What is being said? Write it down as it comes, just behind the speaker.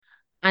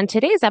On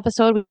today's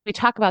episode, we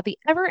talk about the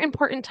ever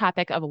important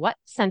topic of what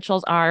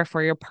essentials are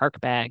for your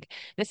park bag.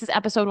 This is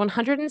episode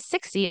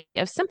 160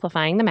 of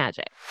Simplifying the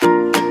Magic.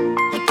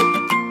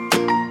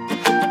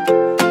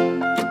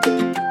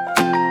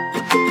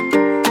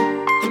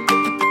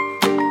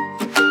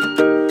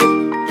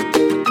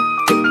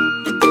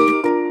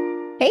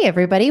 Hey,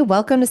 everybody.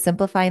 Welcome to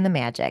Simplifying the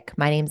Magic.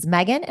 My name's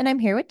Megan, and I'm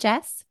here with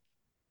Jess.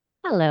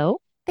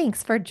 Hello.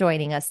 Thanks for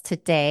joining us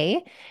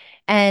today.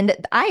 And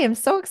I am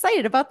so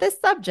excited about this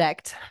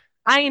subject.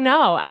 I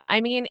know.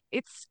 I mean,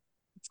 it's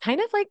kind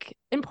of like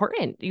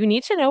important. You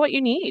need to know what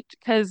you need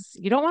because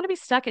you don't want to be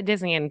stuck at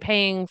Disney and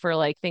paying for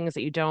like things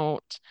that you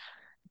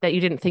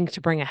didn't think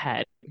to bring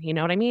ahead. You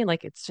know what I mean?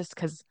 Like it's just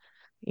because,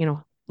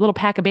 little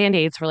pack of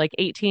Band-Aids for like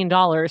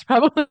 $18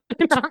 probably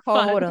not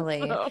fun.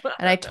 Totally. So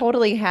And I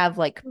totally have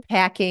like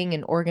packing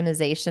and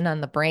organization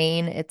on the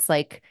brain. It's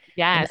like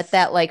I'm at yes.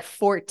 that like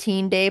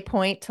 14-day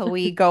point till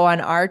we go on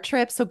our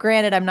trip. So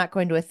granted, I'm not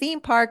going to a theme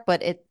park,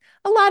 but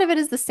a lot of it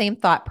is the same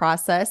thought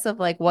process of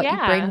like what you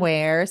bring Yeah.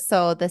 where.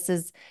 So this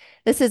is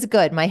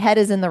good. My head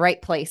is in the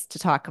right place to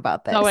talk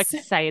about So this.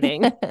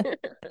 exciting.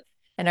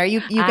 And are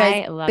you guys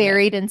I love it.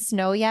 buried in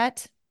snow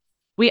yet?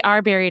 We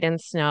are buried in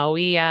snow.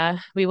 We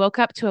woke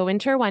up to a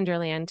winter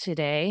wonderland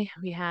today.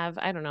 We have,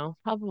 I don't know,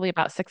 probably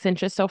about 6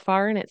 inches so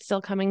far, and it's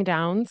still coming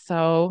down.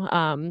 So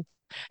I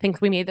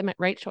think we made the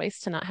right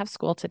choice to not have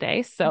school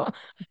today. So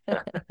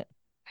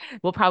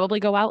we'll probably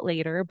go out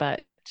later,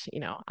 but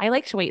I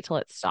like to wait till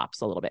it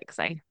stops a little bit because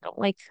I don't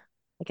like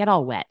I get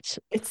all wet.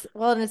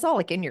 And it's all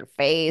like in your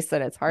face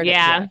and it's hard to,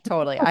 yeah, Yeah.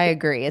 totally. I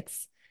agree.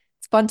 It's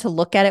fun to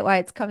look at it while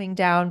it's coming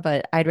down,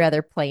 but I'd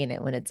rather play in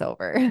it when it's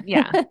over.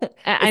 Yeah. Is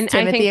And I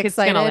Timothy think it's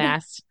gonna excited?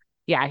 last.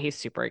 Yeah, he's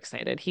super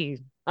excited.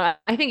 I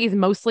think he's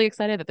mostly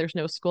excited that there's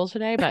no school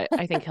today, but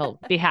I think he'll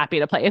be happy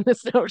to play in the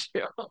snow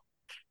too.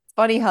 It's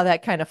funny how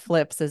that kind of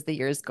flips as the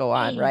years go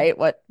on, right?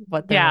 What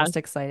they're Yeah, most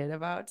excited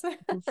about.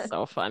 it's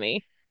so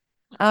funny.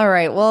 All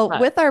right. Well, But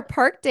with our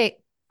park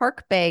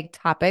bag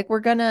topic, we're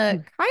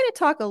gonna kind of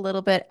talk a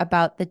little bit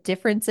about the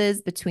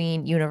differences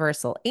between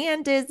Universal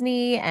and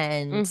Disney,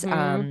 and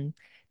hmm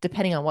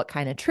depending on what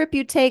kind of trip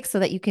you take, so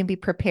that you can be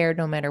prepared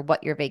no matter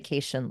what your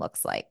vacation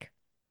looks like.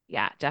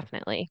 yeah,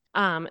 definitely.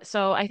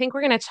 So I think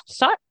we're gonna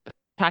start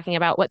talking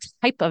about what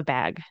type of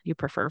bag you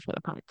prefer for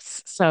the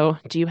parks. So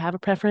do you have a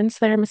preference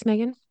there, Miss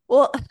Megan?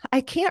 Well,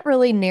 I can't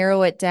really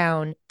narrow it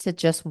down to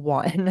just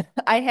one.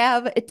 I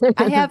have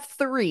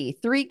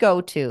three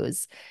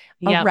go-tos.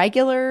 A Yep.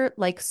 regular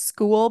like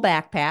school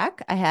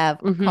backpack. I have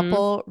a hmm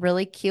couple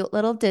really cute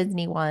little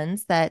Disney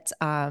ones that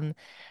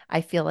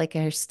I feel like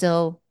are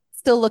still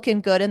looking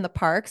good in the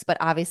parks, but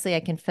obviously I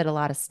can fit a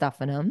lot of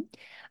stuff in them.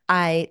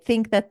 I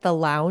think that the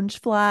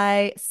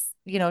Loungefly,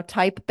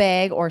 type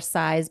bag or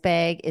size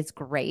bag is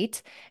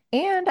great.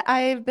 And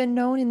I've been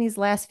known in these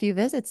last few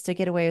visits to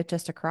get away with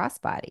just a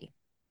crossbody.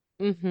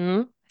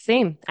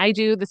 Same. I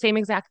do the same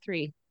exact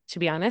three, to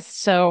be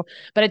honest. So,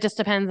 but it just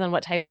depends on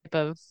what type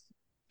of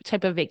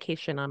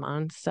vacation I'm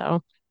on.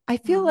 So, I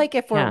feel like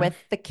if we're yeah. with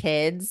the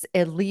kids,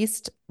 at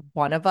least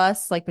one of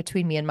us, like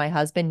between me and my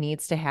husband,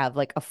 needs to have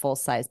like a full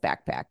size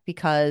backpack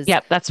because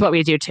Yep, that's what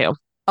we do too.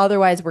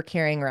 otherwise we're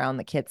carrying around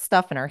the kids'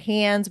 stuff in our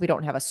hands. We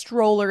don't have a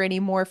stroller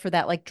anymore for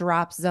that like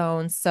drop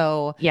zone.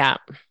 So Yeah.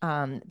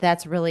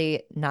 that's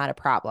really not a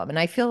problem. And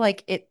I feel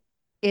like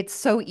it's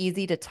so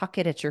easy to tuck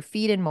it at your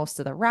feet in most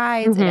of the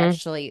rides. It hmm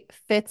actually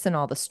fits in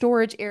all the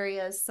storage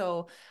areas.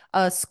 So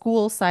a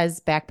school size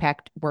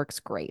backpack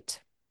works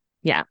great.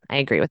 Yeah, I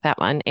agree with that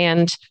one.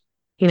 And,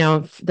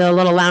 the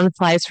little lounge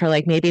flies for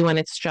like maybe when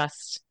it's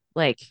just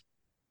like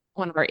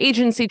one of our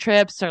agency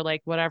trips or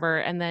like whatever.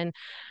 And then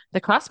the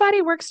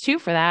crossbody works too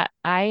for that.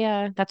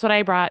 That's what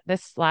I brought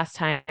this last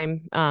time.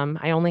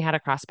 I only had a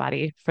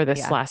crossbody for this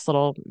Yeah. last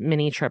little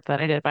mini trip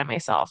that I did by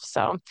myself.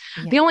 So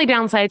Yeah. the only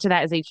downside to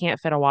that is that you can't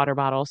fit a water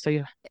bottle, so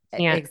you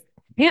can't Ex-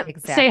 can't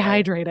stay exactly.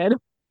 hydrated.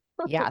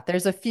 Yeah,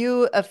 there's a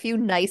few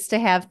nice to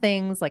have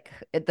things like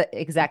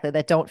exactly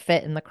that don't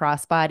fit in the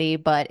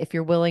crossbody, but if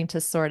you're willing to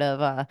sort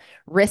of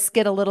risk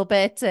it a little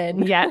bit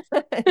and Yes.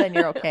 then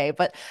you're okay.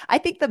 But I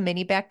think the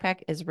mini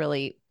backpack is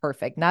really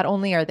perfect. Not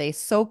only are they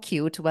so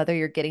cute, whether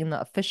you're getting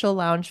the official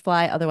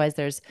Loungefly, otherwise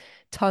there's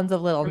tons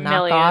of little A knockoffs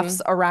million.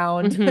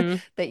 around hmm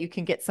that you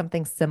can get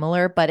something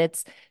similar, but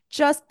it's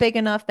just big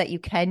enough that you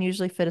can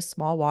usually fit a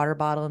small water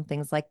bottle and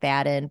things like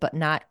that in, but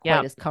not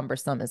quite Yep. as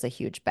cumbersome as a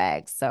huge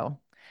bag. So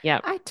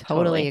Yep. I totally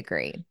Totally.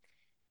 agree.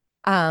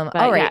 All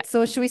But yeah, right.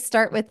 So should we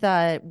start with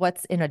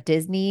what's in a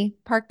Disney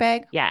park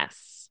bag?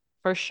 yes,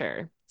 for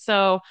sure.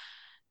 So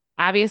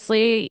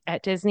obviously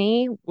at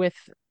Disney with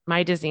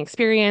my Disney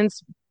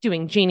experience,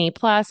 doing Genie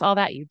Plus, all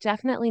that, you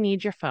definitely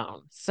need your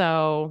phone.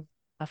 So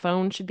a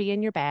phone should be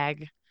in your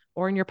bag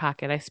or in your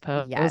pocket, I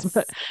suppose, but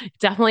Yes.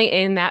 definitely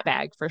in that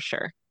bag for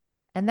sure.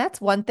 And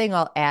that's one thing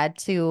I'll add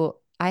to.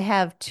 I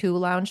have two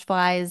lounge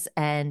flies,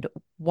 and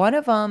one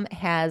of them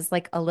has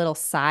like a little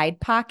side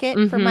pocket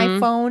for my Mm-hmm.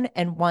 phone,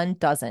 and one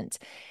doesn't.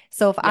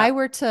 So if I Yep.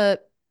 were to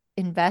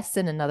invest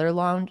in another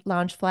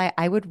lounge fly,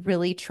 I would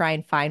really try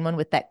and find one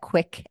with that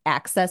quick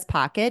access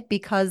pocket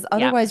because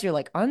Yeah, otherwise you're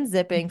like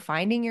unzipping,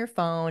 finding your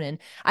phone. And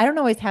I don't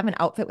always have an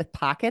outfit with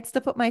pockets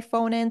to put my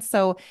phone in.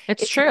 So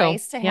it's it's true.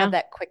 nice to have Yeah.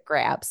 that quick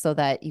grab so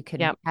that you can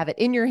Yeah. have it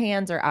in your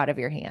hands or out of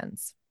your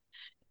hands.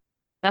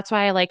 That's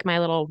why I like my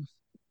little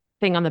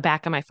thing on the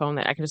back of my phone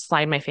that I can just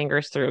slide my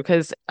fingers through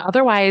because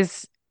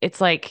otherwise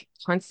it's like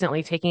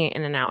constantly taking it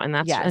in and out. And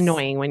that's Yes,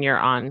 annoying when you're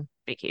on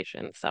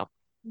vacation. So,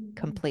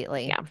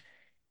 completely. yeah.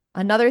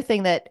 Another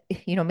thing that,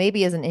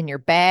 maybe isn't in your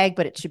bag,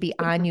 but it should be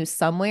on you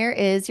somewhere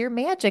is your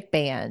magic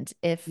band.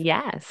 If you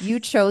Yes.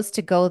 chose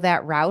to go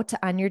that route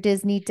on your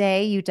Disney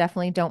day, you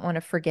definitely don't want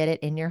to forget it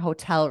in your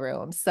hotel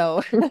room.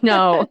 So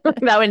No,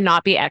 that would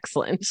not be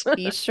excellent.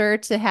 be sure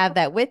to have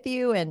that with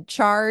you and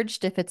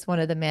charged if it's one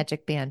of the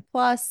Magic Band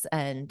Plus,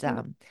 and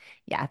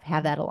yeah,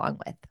 have that along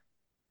with.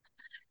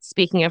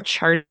 Speaking of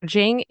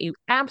charging, you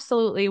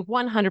absolutely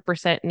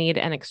 100% need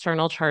an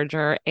external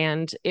charger.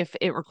 And if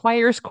it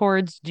requires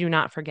cords, do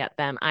not forget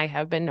them. I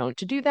have been known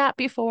to do that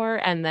before,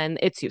 and then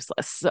it's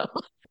useless. So,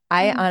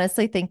 I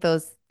honestly think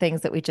those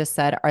things that we just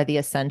said are the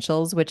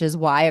essentials, which is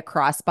why a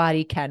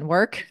crossbody can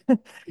work. As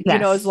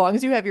yes. long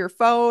as you have your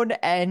phone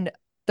and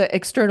the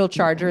external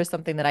charger is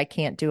something that I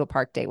can't do a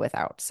park day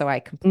without. So I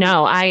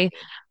No, completely I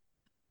agree.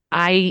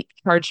 I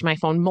charged my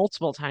phone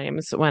multiple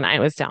times when I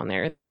was down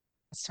there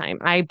this time.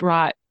 I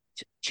brought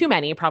too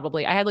many,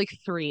 probably. I had like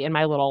three in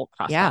my little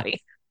Yeah. crossbody.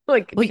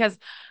 Like Well, because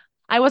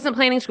I wasn't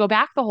planning to go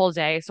back the whole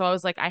day. So I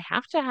was like, I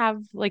have to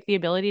have like the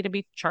ability to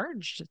be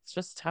charged. It's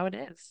just how it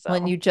is.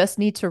 when So you just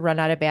need to run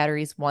out of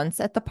batteries once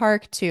at the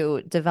park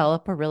to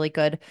develop a really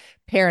good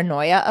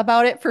paranoia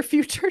about it for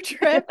future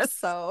trips. yes.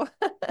 So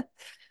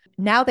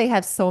now they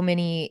have so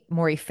many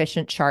more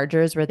efficient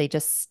chargers where they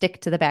just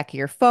stick to the back of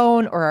your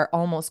phone or are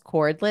almost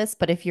cordless.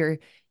 But if you're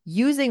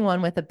using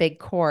one with a big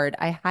cord,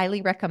 I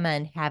highly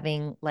recommend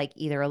having like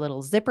either a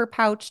little zipper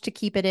pouch to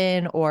keep it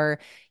in or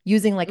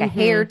using like a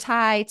hair Hmm.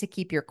 tie to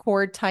keep your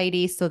cord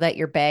tidy so that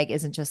your bag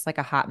isn't just like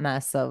a hot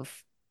mess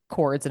of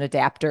cords and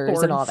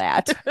adapters and all Cords.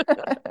 that.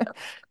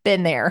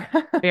 Been there.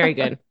 Very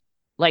good.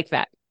 Like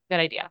that. Good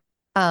idea.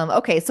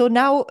 Okay, so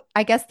now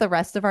I guess the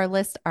rest of our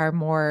list are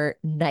more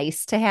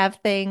nice to have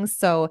things.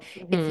 So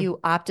if Hmm. you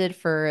opted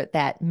for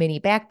that mini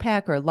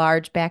backpack or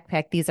large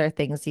backpack, these are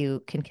things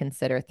you can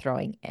consider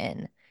throwing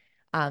in.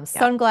 Yeah.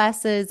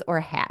 Sunglasses or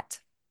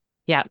hat.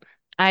 Yeah.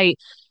 I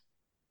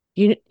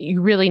you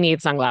really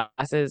need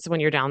sunglasses when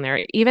you're down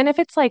there, even if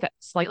it's like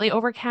slightly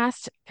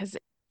overcast, because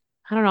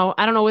I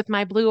don't know, with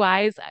my blue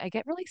eyes, I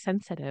get really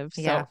sensitive.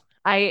 Yeah. So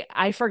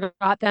I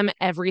forgot them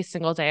every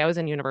single day I was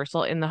in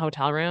Universal in the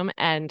hotel room,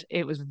 and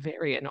it was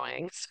very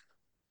annoying. So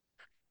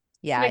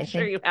Yeah, make I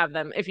sure think you have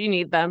them if you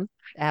need them.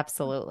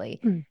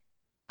 absolutely.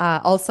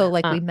 Also,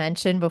 like Uh, we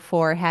mentioned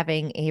before,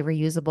 having a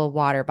reusable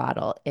water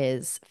bottle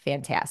is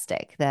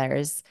fantastic.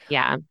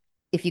 yeah,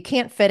 If you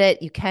can't fit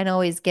it, you can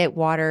always get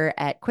water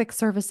at quick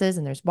services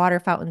and there's water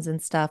fountains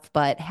and stuff.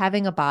 But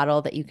having a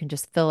bottle that you can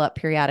just fill up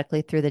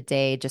periodically through the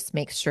day just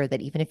makes sure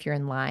that even if you're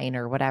in line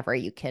or whatever,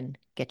 you can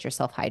get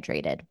yourself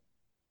hydrated.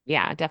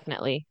 yeah,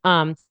 definitely.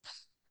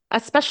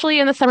 Especially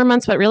in the summer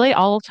months, but really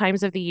all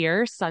times of the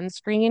year,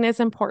 sunscreen is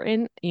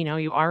important.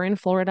 You are in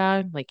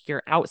Florida, like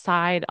you're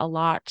outside a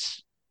lot,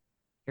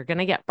 you're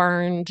gonna get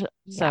burned.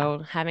 Yeah.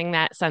 So having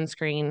that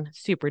sunscreen,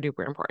 super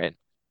duper important.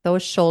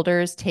 Those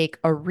shoulders take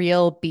a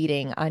real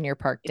beating on your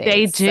park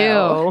They days. So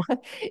do.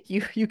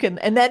 you can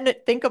and then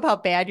think of how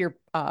bad your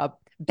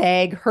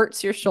bag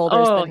hurts your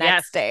shoulders the Oh, next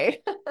yes.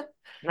 day.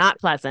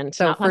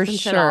 So Not for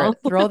pleasant at sure, all.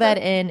 throw that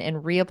in and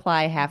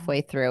reapply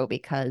halfway through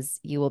because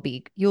you will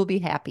be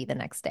happy the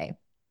next day.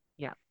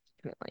 Yeah,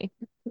 definitely.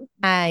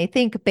 I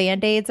think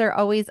band-aids are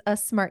always a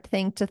smart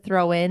thing to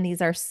throw in.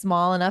 These are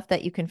small enough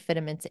that you can fit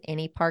them into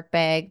any park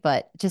bag,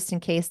 but just in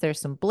case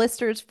there's some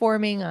blisters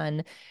forming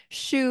on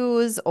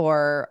shoes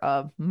or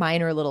a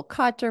minor little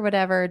cut or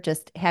whatever,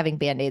 just having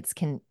band-aids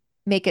can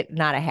make it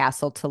not a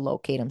hassle to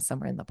locate them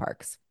somewhere in the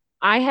parks.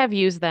 I have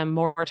used them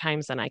more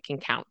times than I can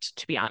count,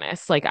 to be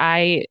honest.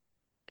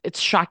 It's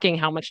shocking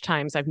how much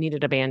times I've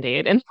needed a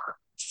Band-Aid and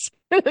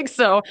like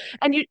so,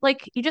 and you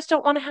just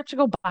don't want to have to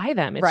go buy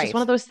them. It's just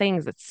one Right. of those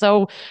things that's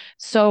so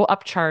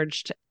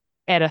upcharged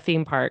at a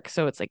theme park.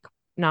 So it's like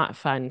not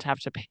fun to have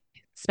to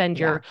spend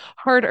Yeah. your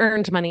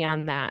hard-earned money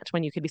on that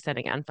when you could be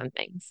spending it on fun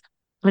things.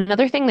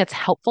 Another thing that's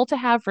helpful to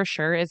have for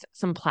sure is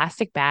some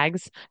plastic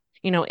bags.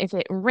 If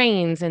it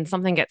rains and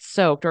something gets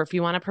soaked, or if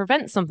you want to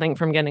prevent something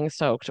from getting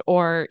soaked,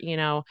 or,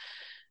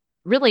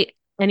 really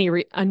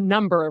a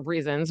number of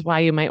reasons why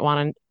you might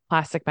want a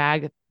plastic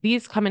bag.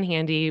 These come in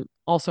handy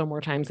also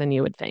more times than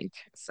you would think.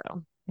 So,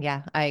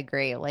 Yeah, I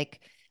agree.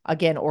 Like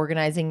again,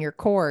 organizing your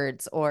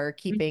cords or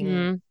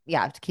mhm.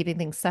 keeping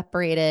things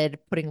separated,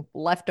 putting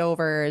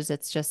leftovers.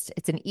 It's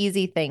an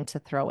easy thing to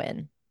throw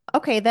in.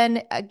 Okay,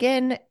 then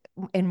again,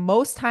 in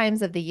most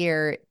times of the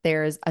year,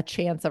 there's a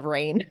chance of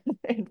rain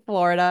in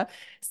Florida.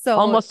 So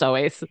Almost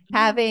always.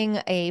 having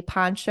a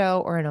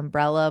poncho or an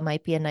umbrella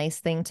might be a nice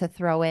thing to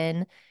throw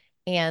in.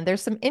 And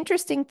there's some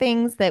interesting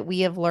things that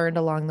we have learned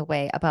along the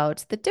way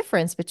about the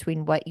difference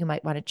between what you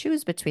might want to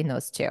choose between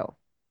those two.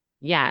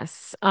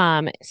 Yes.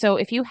 So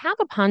if you have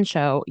a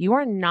poncho, you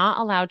are not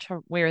allowed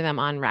to wear them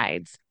on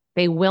rides.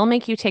 They will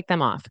make you take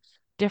them off.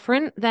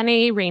 Different than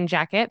a rain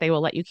jacket, they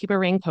will let you keep a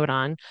raincoat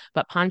on,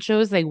 but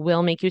ponchos, they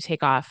will make you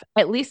take off,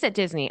 at least at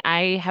Disney.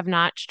 I have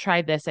not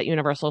tried this at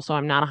Universal, so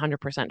I'm not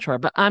 100% sure,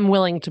 but I'm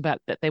willing to bet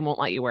that they won't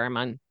let you wear them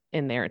on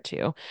in there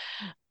too.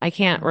 I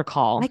can't Yeah.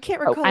 I recall.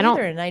 can't Oh, recall I either.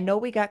 don't, And I know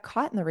we got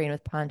caught in the rain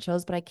with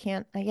ponchos, but I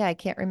can't, yeah, I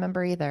can't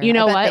remember either. you I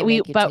know bet what? they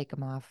make you take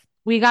them off.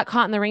 We got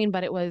caught in the rain,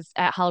 but it was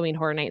at Halloween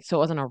Horror Nights, so it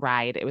wasn't a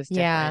ride. It was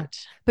Yeah.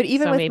 different. But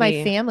even So with my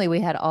maybe, family,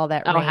 we had all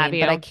that oh, have rain,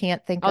 but I you?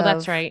 can't think Oh,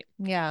 that's of, right.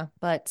 yeah,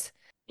 but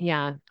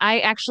Yeah. I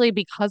actually,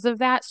 because of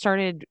that,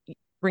 started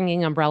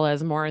bringing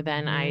umbrellas more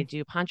than I mhm.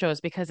 do ponchos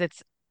because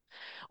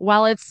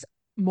while it's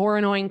more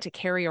annoying to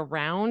carry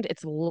around,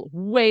 it's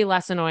way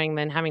less annoying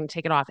than having to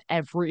take it off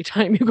every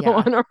time you go Yeah,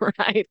 on a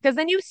ride because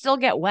then you still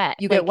get wet.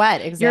 you get Like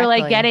wet. you're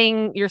like Exactly.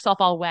 getting yourself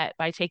all wet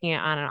by taking it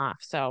on and off.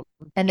 So,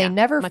 And they yeah,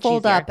 never much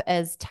fold easier. up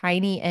as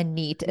tiny and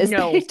neat as they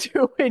No,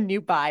 do when you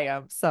buy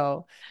them.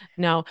 So,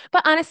 no.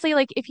 But honestly,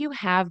 like if you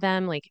have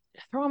them, like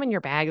throw them in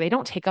your bag. They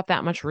don't take up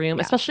that much room,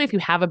 yeah. especially if you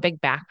have a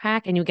big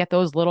backpack and you get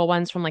those little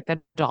ones from like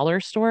the dollar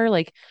store.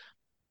 Like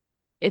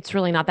it's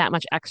really not that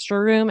much extra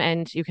room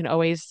and you can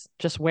always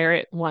just wear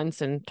it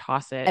once and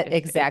toss it if it's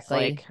Exactly.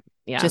 like,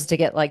 yeah. Just to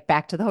get like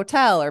back to the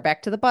hotel or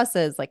back to the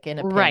buses, like in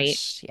a Right,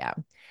 pinch. Yeah.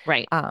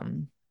 right.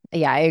 Um,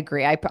 yeah, I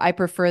agree. I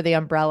prefer the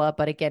umbrella,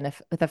 but again, if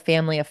with a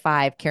family of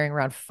five, carrying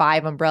around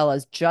five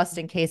umbrellas just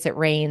in case it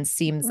rains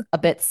seems a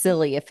bit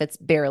silly if it's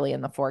barely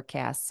in the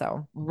forecast.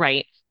 So,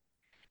 Right.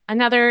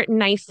 Another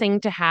nice thing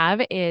to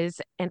have is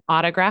an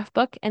autograph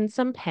book and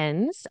some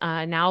pens.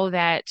 Now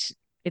that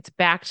it's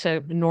back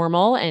to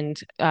normal and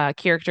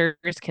characters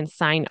can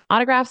sign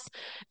autographs,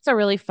 it's a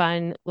really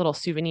fun little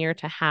souvenir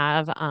to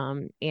have.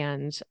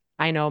 And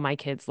I know my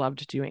kids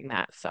loved doing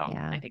that, so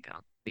yeah. I think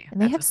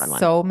And they that's have a fun one.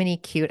 so many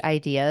cute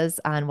ideas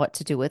on what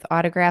to do with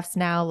autographs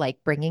now, like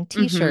bringing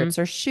Mm-hmm. t-shirts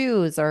or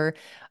shoes or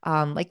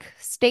like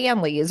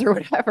Stanleys or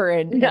whatever,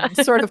 Yeah, and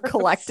sort of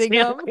collecting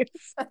them.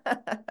 Stanley's.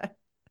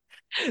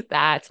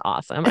 That's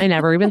awesome. I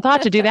never even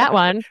thought to do that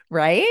one.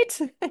 Right?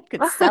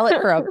 Could sell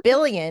it for $1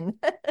 billion.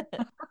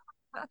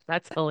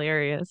 That's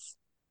hilarious.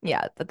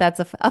 Yeah, but that's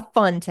a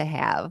fun to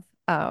have.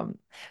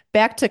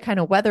 Back to kind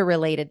of weather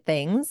related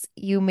things,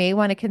 you may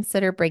want to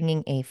consider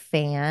bringing a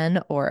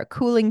fan or a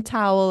cooling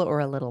towel or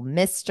a little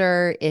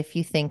mister if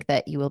you think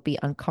that you will be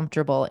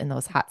uncomfortable in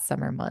those hot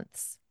summer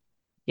months.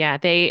 Yeah,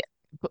 they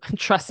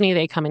trust me,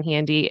 they come in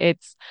handy.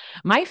 It's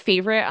my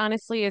favorite,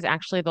 honestly, is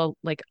actually the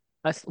like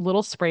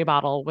little spray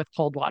bottle with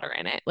cold water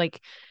in it.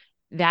 Like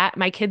that,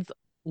 my kids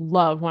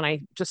love when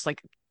I just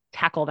like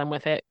tackle them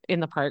with it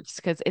in the parks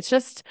because it's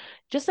just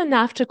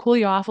enough to cool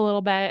you off a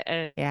little bit,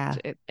 and Yeah.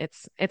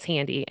 it's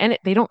handy, and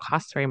they don't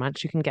cost very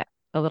much. You can get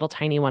a little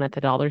tiny one at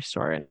the dollar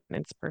store, and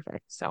it's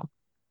perfect. So,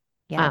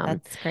 Yeah, um,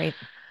 that's great.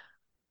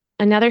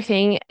 another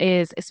thing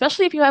is,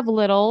 especially if you have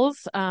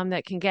littles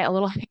that can get a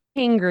little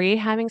hangry,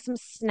 having some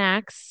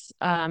snacks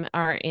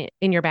are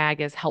in your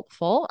bag is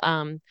helpful.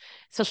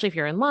 Especially if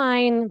you're in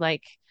line,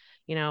 like,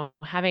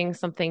 having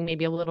something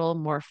maybe a little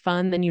more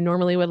fun than you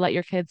normally would let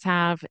your kids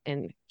have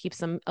and keeps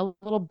them a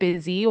little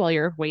busy while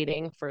you're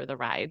waiting for the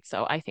ride.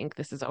 So I think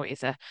this is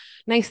always a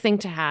nice thing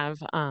to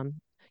have,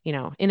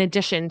 in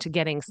addition to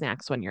getting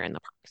snacks when you're in the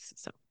parks.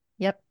 So.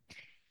 Yep.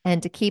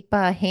 And to keep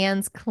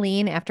hands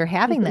clean after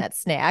having that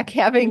snack,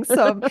 having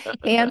some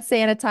hand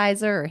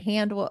sanitizer or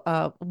hand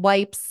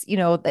wipes,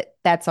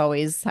 that's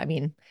always, I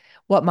mean,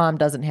 what mom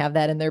doesn't have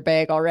that in their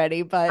bag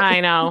already, but I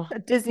know.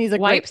 Disney's a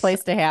great Wipes.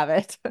 place to have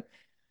it.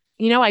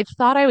 I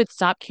thought I would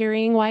stop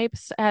carrying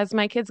wipes as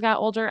my kids got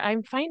older.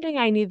 I'm finding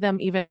I need them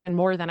even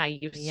more than I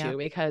used to Yep.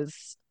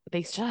 because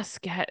they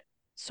just get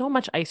so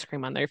much ice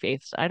cream on their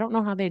face. I don't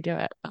know how they do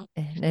it.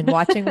 And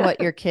watching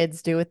what your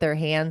kids do with their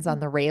hands on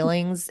the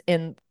railings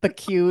in the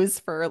queues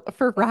for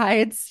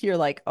rides, you're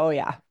like, oh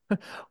yeah,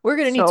 we're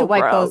gonna need to So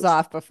wipe those gross.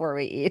 off before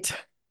we eat.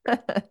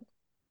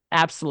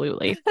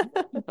 Absolutely.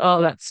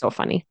 Oh, that's so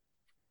funny.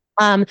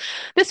 Um,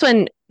 this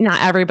one,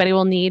 not everybody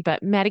will need,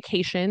 but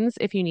medications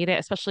if you need it,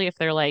 especially if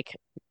they're like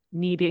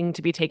needing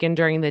to be taken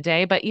during the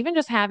day. But even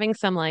just having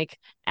some like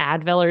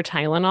Advil or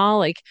Tylenol,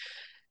 like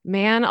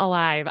man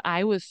alive,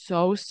 I was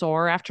so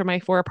sore after my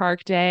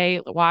four-park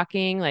day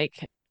walking.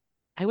 Like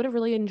I would have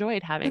really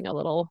enjoyed having a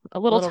little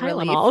Little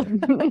relief. Tylenol.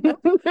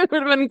 It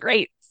would have been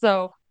great.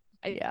 So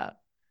I Yeah.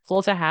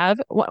 full to have.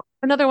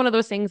 Another one of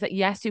those things that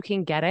yes, you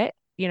can get it,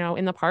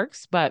 in the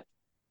parks, but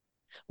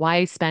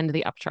why spend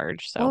the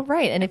upcharge? Well, So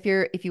right. And yeah,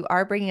 if you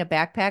are bringing a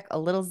backpack, a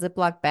little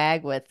Ziploc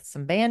bag with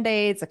some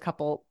Band-Aids, a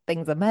couple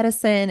things of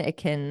medicine, it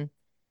can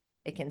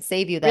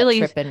save you that really,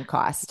 trip and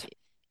cost.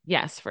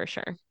 yes, for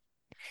sure.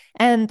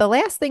 And the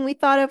last thing we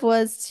thought of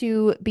was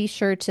to be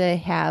sure to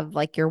have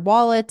like your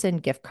wallet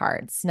and gift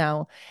cards.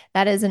 Now,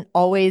 that isn't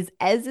always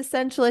as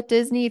essential at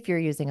Disney if you're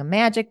using a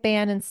Magic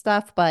Band and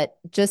stuff, but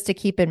just to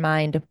keep in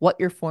mind what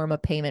your form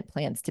of payment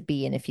plans to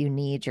be and if you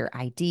need your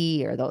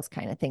ID or those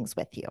kind of things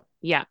with you.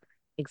 Yeah,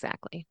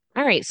 exactly.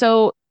 All right.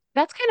 So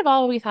that's kind of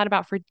all we thought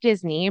about for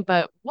Disney,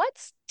 but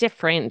what's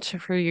different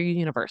for your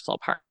Universal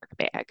Park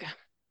bag?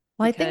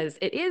 Well, I think Because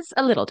it is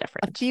a little a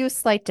different. few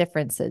slight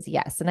differences,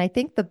 yes. And I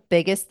think the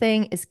biggest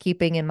thing is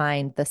keeping in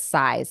mind the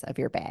size of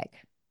your bag.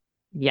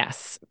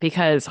 Yes,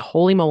 because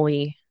holy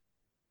moly,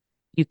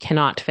 you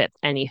cannot fit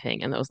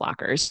anything in those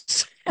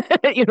lockers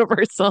at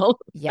Universal.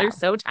 They're Yeah,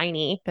 so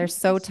tiny. they're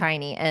so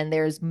tiny, and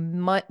there's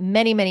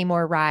many, many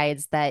more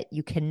rides that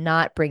you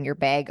cannot bring your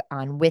bag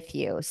on with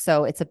you.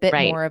 So it's a bit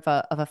Right. more of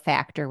a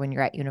factor when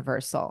you're at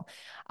Universal.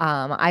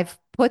 I've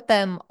put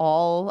them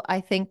all, I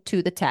think,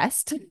 to the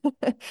test.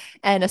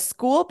 And a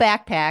school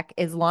backpack,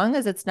 as long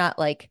as it's not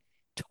like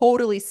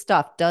totally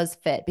stuffed, does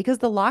fit because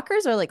the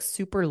lockers are like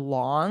super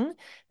long.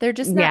 They're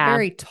just not Yeah.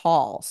 very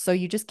tall. So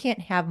you just can't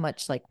have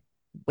much like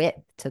width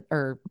to,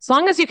 or As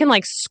long as you can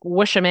like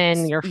squish them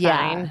in, you're fine.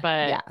 yeah,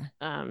 But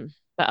yeah.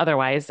 but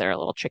otherwise they're a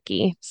little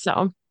tricky.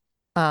 So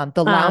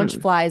The lounge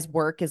um flies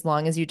work as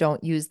long as you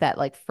don't use that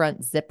like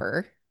front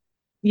zipper,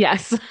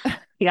 yes.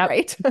 Yep.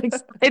 right?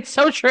 It's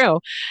so true.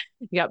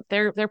 Yep,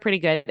 they're pretty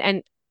good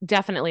and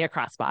definitely a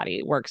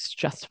crossbody works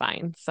just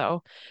fine.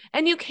 So,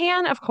 and you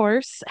can of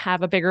course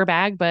have a bigger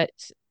bag, but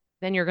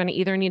then you're going to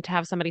either need to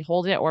have somebody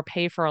hold it or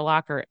pay for a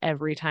locker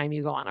every time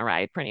you go on a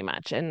ride pretty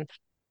much. And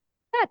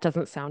that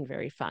doesn't sound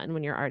very fun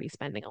when you're already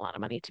spending a lot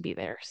of money to be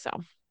there. So,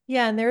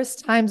 Yeah, and there's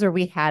times where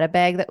we had a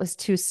bag that was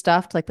too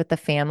stuffed, like with the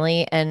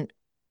family, and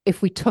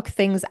if we took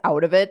things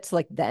out of it,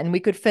 like then we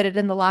could fit it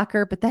in the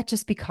locker, but that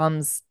just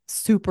becomes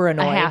super a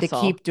annoying to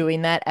hassle, keep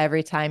doing that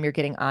every time you're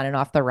getting on and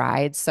off the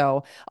ride.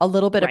 So a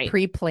little bit of right?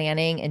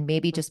 pre-planning and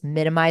maybe just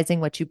minimizing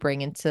what you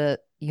bring into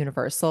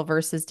Universal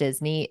versus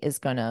Disney is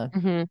gonna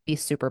Hmm. be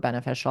super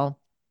beneficial.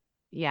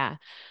 Yeah.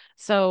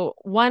 So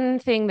one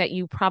thing that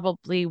you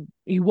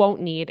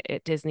won't need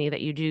at Disney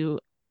that you do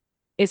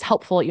is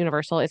helpful at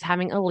Universal is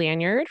having a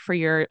lanyard for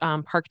your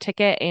park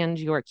ticket and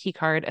your key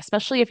card,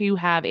 especially if you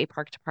have a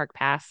park to park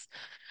pass,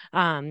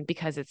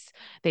 because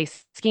they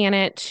scan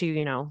it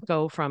to,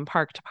 go from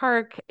park to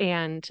park,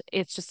 and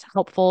it's just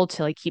helpful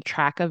to like keep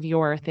track of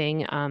your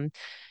thing,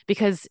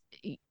 because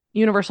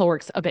Universal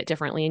works a bit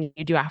differently, and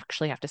you do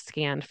actually have to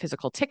scan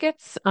physical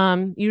tickets.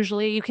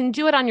 Usually you can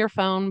do it on your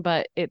phone,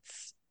 but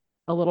it's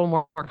a little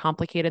more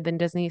complicated than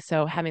Disney,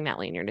 so having that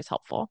lanyard is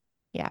helpful.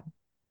 Yeah.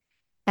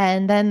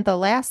 And then the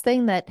last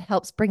thing that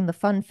helps bring the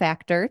fun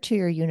factor to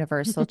your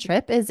Universal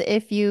trip is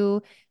if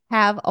you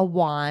have a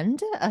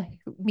wand,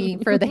 meaning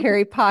for the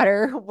Harry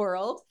Potter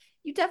world,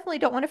 you definitely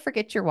don't want to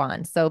forget your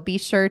wand. So be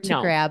sure to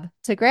No.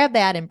 grab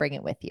that and bring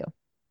it with you.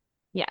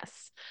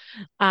 Yes.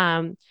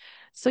 Um,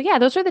 so yeah,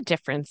 those are the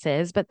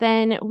differences. But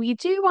then we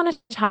do want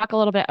to talk a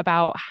little bit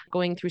about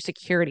going through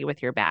security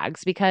with your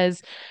bags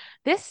because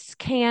this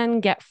can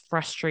get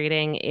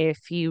frustrating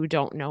if you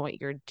don't know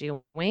what you're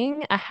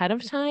doing ahead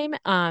of time.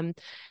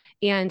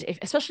 And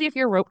especially if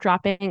you're rope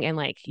dropping and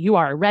like you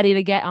are ready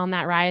to get on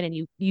that ride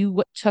and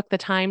you took the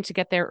time to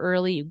get there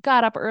early, you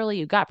got up early,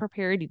 you got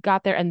prepared, you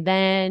got there, and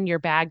then your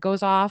bag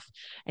goes off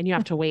and you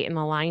have to wait in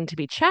the line to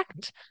be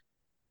checked.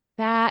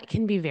 That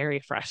can be very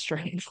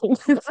frustrating.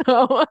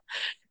 So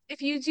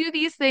if you do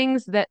these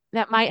things that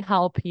might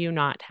help you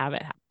not have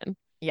it happen.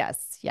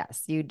 Yes,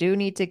 yes. You do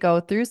need to go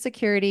through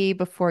security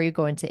before you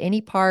go into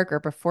any park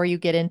or before you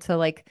get into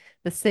like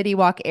the City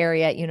Walk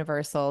area at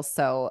Universal.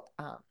 So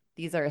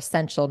these are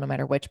essential no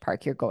matter which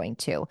park you're going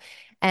to.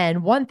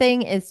 And one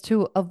thing is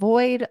to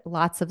avoid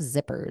lots of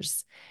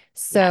zippers.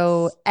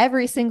 So Yes.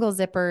 every single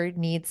zipper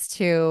needs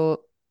to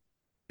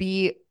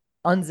be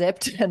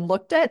unzipped and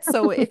looked at.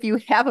 So if you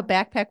have a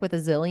backpack with a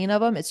zillion of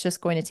them, it's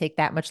just going to take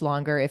that much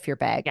longer if your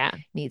bag Yeah.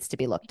 needs to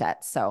be looked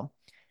at. So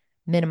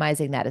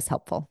minimizing that is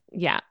helpful.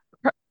 Yeah.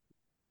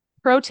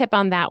 Pro tip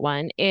on that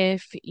one,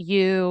 if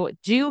you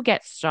do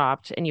get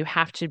stopped and you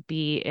have to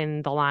be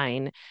in the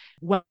line,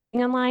 waiting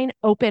in line,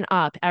 open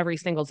up every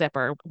single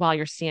zipper while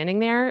you're standing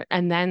there.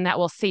 And then that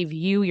will save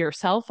you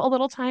yourself a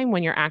little time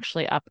when you're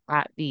actually up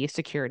at the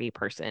security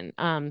person.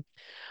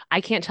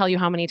 I can't tell you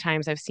how many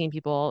times I've seen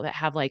people that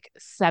have like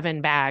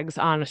 7 bags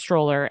on a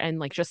stroller and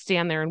like just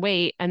stand there and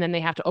wait, and then they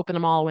have to open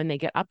them all when they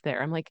get up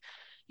there. I'm like,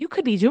 you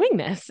could be doing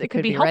this. You It could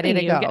could be be ready helping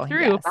to you get go.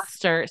 through Yes.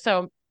 faster.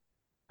 So,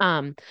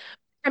 um,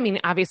 I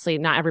mean, obviously,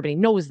 not everybody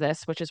knows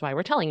this, which is why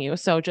we're telling you.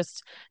 So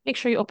just make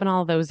sure you open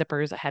all those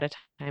zippers ahead of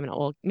time, and it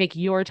will make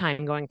your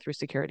time going through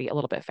security a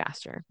little bit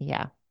faster.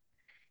 Yeah.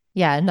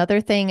 Yeah,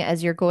 another thing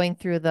as you're going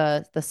through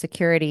the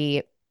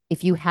security,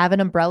 if you have an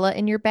umbrella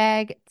in your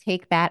bag,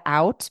 take that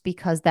out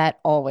because that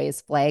always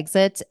flags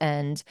it.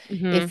 And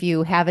Hmm. if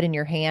you have it in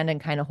your hand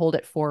and kind of hold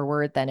it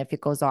forward, then if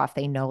it goes off,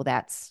 they know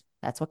that's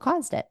what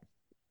caused it.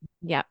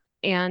 Yep.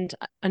 And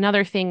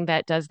another thing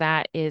that does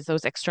that is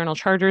those external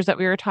chargers that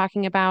we were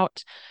talking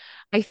about.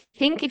 I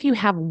think if you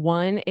have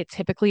one, it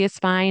typically is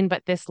fine.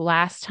 But this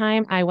last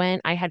time I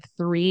went, I had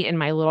three in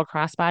my little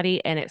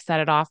crossbody and it set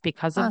it off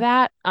because of Huh.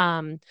 that.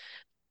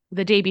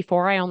 The day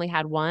before I only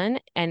had one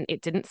and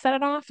it didn't set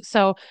it off.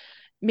 So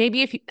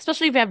maybe if you,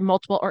 especially if you have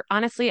multiple, or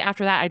honestly,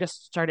 after that, I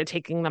just started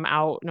taking them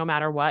out no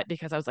matter what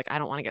because I was like, I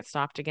don't want to get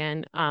stopped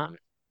again.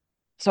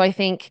 So I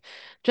think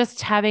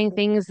just having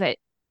things that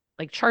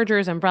like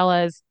chargers,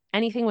 umbrellas,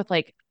 anything with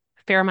like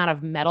fair amount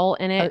of metal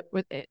in Uh, it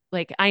with it.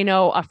 Like I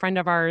know a friend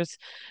of ours,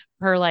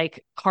 her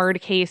like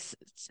card case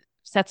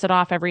sets it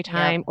off every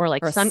time, yep. or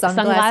like Or a sunglass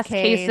sunglass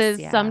case. cases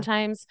Yeah.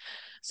 sometimes.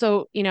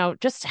 So,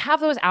 just have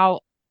those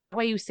out. That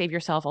way you save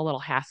yourself a little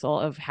hassle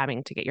of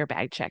having to get your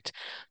bag checked.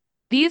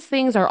 These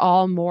things are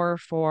all more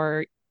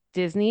for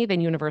Disney than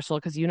Universal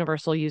because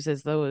Universal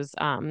uses those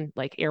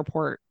like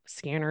airport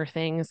scanner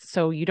things.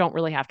 So you don't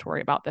really have to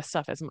worry about this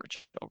stuff as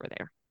much over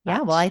there. Yeah.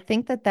 Well, But I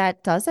think that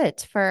that does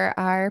it for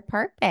our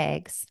park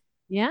bags.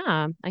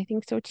 yeah, I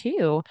think so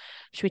too.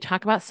 Should we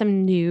talk about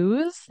some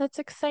news that's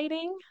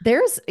exciting?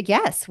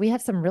 Yes, we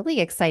have some really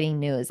exciting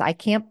news. I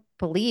can't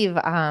believe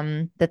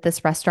that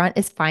this restaurant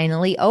is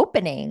finally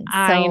opening.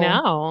 I So,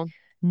 know.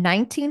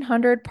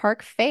 1900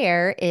 Park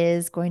Fair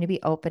is going to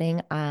be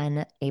opening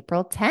on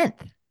April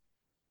 10th.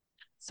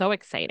 So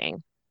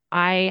exciting.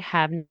 I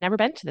have never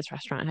been to this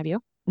restaurant. Have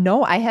you?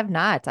 No, I have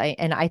not.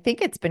 I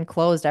think it's been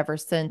closed ever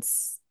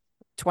since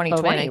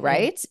COVID, 2020, I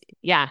think. right?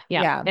 Yeah,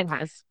 yeah, Yeah. it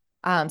has.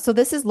 So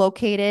this is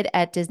located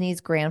at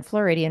Disney's Grand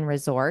Floridian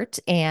Resort,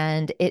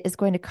 and it is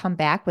going to come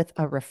back with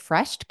a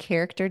refreshed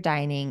character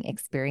dining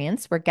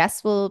experience where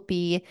guests will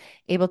be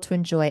able to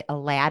enjoy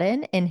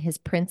Aladdin in his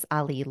Prince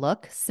Ali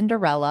look,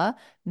 Cinderella,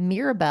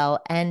 Mirabelle,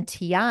 and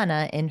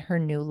Tiana in her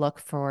new look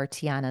for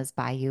Tiana's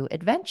Bayou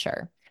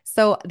Adventure.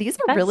 So these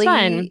are That's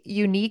fun. really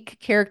unique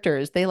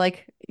characters. They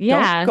like don't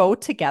Yeah. go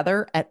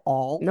together at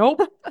all.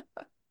 Nope.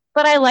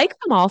 But I like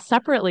them all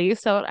separately.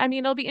 So, I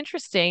mean, it'll be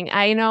interesting.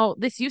 I know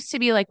this used to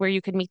be like where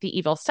you could meet the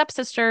evil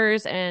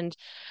stepsisters, and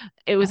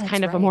it Oh, was that's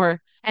kind of a right.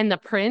 more, and the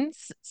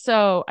prince.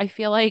 So I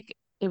feel like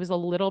it was a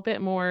little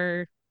bit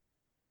more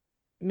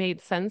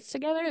made sense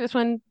together. This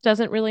one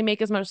doesn't really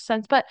make as much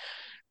sense, but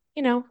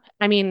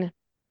I mean,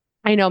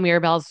 I know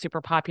Mirabelle's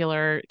super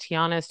popular,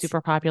 Tiana's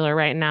super popular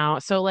right now.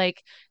 So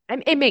like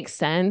it makes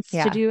sense to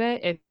Yeah. do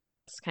it.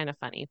 It's kind of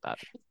funny, but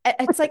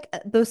It's like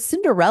the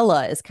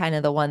Cinderella is kind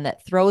of the one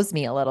that throws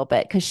me a little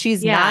bit because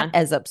she's not yeah,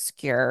 as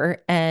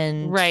obscure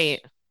and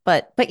right.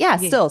 but yeah,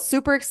 Yeah, still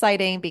super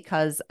exciting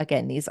because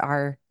again, these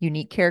are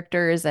unique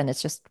characters and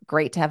it's just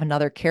great to have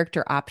another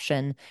character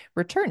option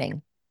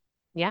returning.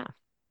 yeah.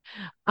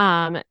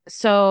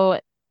 So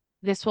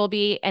this will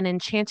be an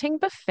enchanting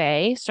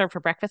buffet served for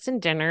breakfast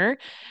and dinner,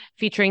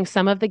 featuring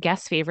some of the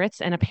guest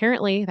favorites, and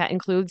apparently that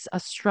includes a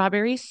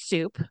strawberry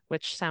soup,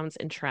 which sounds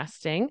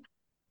interesting.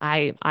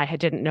 I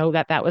didn't know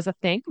that that was a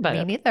thing, Me but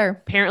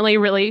neither. apparently,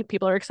 really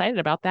people are excited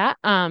about that.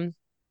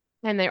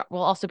 And there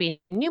will also be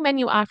new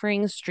menu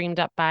offerings streamed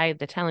up by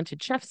the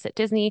talented chefs at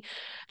Disney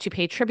to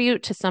pay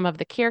tribute to some of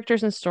the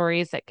characters and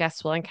stories that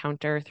guests will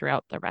encounter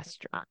throughout the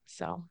restaurant.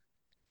 So,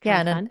 kind Yeah,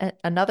 of and fun.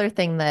 another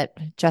thing that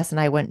Jess and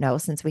I wouldn't know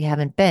since we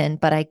haven't been,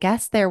 but I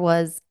guess there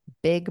was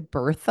Big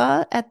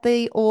Bertha at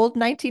the old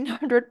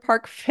 1900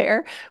 Park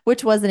Fair,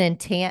 which was an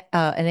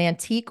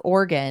antique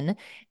organ,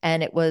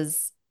 and it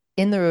was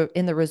in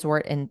the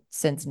resort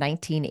since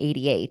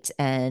 1988.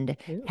 And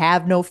Ooh.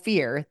 have no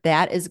fear,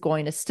 that is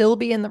going to still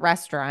be in the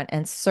restaurant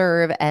and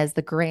serve as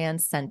the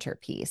grand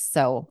centerpiece.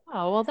 So,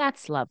 Oh, well,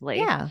 that's lovely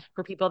yeah,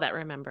 for people that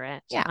remember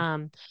it. yeah,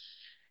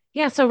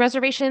 Yeah, so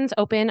reservations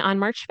open on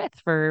March 5th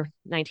for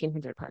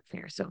 1900 Park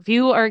Fair. So if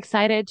you are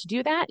excited to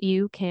do that,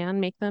 you can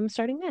make them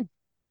starting then.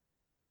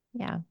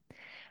 yeah.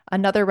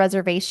 Another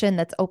reservation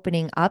that's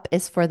opening up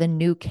is for the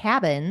new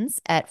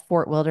cabins at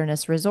Fort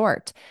Wilderness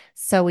Resort.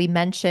 So we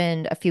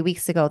mentioned a few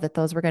weeks ago that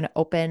those were going to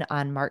open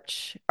on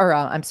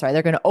I'm sorry,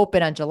 they're going to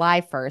open on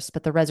July 1st,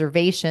 but the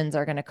reservations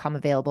are going to come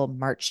available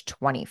March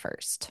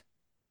 21st.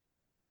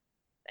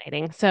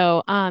 Exciting.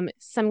 So,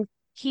 some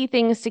key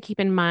things to keep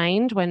in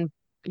mind when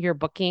you're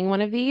booking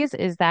one of these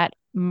is that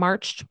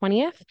March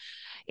 20th,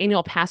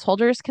 annual pass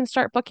holders can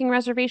start booking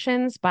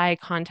reservations by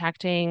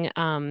contacting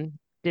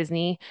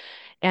Disney.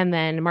 And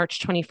then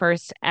March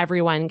 21st,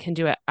 everyone can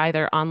do it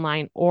either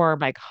online or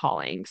by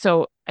calling.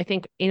 So I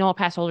think annual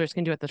pass holders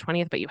can do it the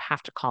 20th, but you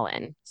have to call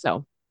in.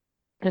 So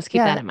just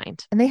keep that Yeah. in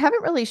mind. And they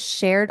haven't really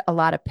shared a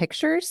lot of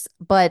pictures,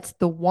 but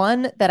the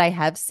one that I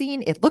have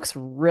seen, it looks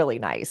really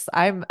nice.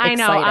 I'm I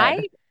know.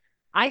 excited.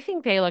 I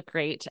think they look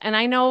great. And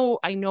I know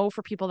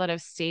for people that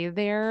have stayed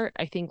there,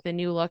 I think the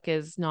new look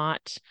is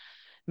not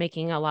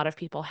making a lot of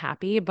people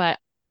happy, but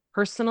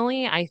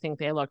personally, I think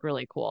they look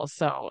really cool.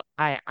 So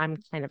I'm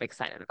kind of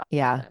excited about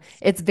Yeah, this.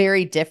 it's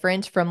very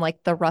different from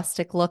like the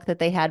rustic look that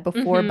they had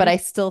before, but Hmm. I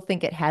still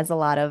think it has a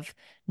lot of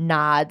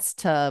nods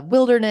to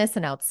wilderness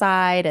and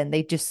outside, and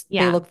they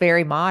Yeah, look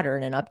very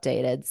modern and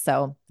updated.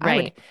 So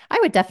right. I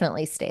would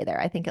definitely stay there.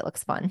 I think it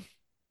looks fun.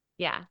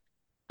 Yeah.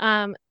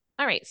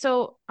 All right.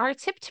 So our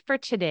tip for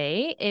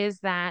today is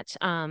that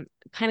kind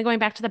of going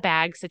back to the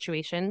bag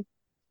situation.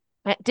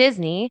 At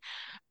Disney,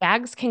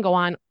 bags can go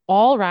on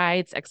all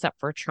rides except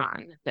for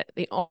Tron.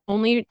 The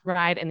only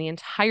ride in the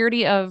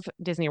entirety of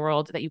Disney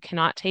World that you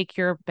cannot take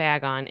your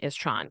bag on is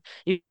Tron.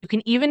 You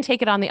can even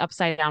take it on the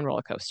upside down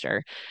roller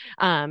coaster.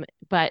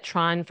 But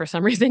Tron, for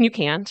some reason, you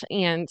can't,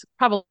 and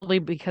probably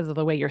because of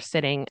the way you're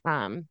sitting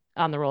on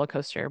the roller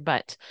coaster.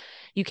 But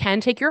you can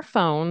take your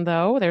phone,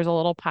 though. There's a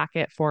little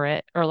pocket for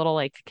it or a little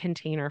like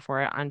container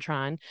for it on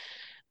Tron.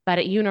 But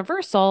at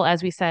Universal,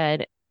 as we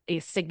said, a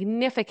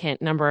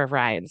significant number of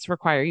rides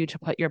require you to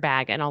put your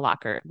bag in a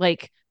locker,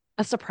 like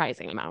a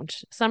surprising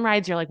amount. Some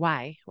rides you're like,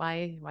 Like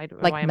why am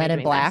I Men in doing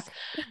this? Black.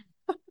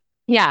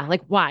 Yeah,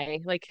 like why?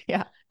 Like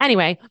Yeah.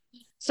 anyway,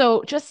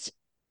 so just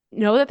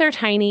know that they're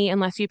tiny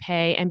unless you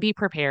pay and be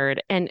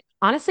prepared. And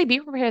honestly, be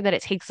prepared that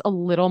it takes a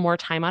little more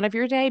time out of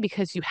your day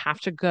because you have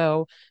to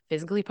go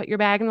physically put your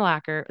bag in the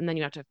locker and then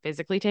you have to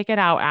physically take it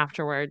out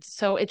afterwards.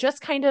 So it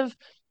just kind of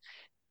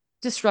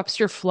disrupts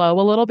your flow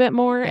a little bit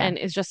more Yeah. and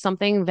is just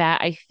something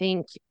that I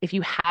think if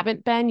you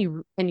haven't been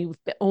you and you've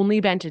only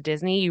been to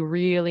Disney, you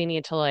really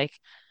need to like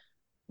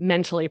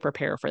mentally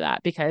prepare for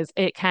that because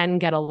it can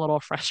get a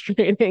little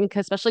frustrating,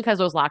 especially because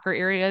those locker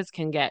areas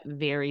can get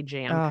very Oh,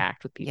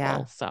 jam-packed with yeah.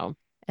 people. So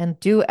And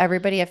do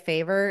everybody a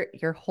favor.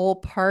 Your whole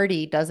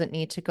party doesn't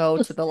need to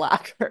go to the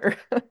locker.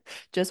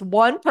 Just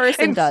one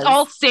person and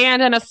all does.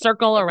 stand in a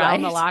circle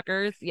around the Right.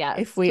 lockers. If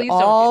Yes, we please don't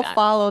do all that.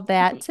 followed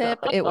that tip,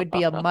 it would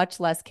be a much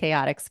less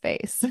chaotic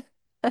space.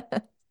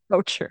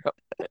 So true.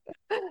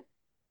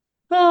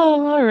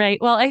 Oh, all right.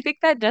 Well, I think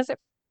that does it for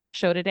the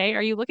show today.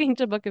 Are you looking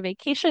to book a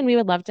vacation? We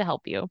would love to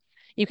help you.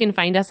 You can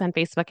find us on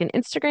Facebook and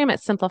Instagram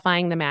at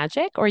Simplifying the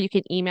Magic, or you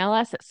can email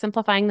us at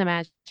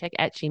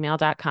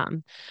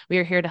simplifyingthemagic@gmail.com. We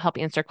are here to help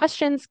answer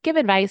questions, give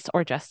advice,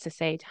 or just to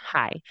say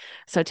hi.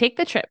 So take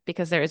the trip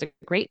because there is a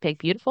great, big,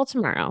 beautiful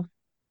tomorrow.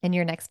 And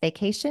your next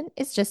vacation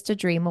is just a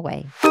dream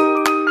away.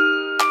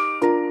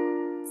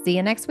 See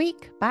you next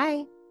week.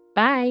 Bye.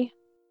 Bye.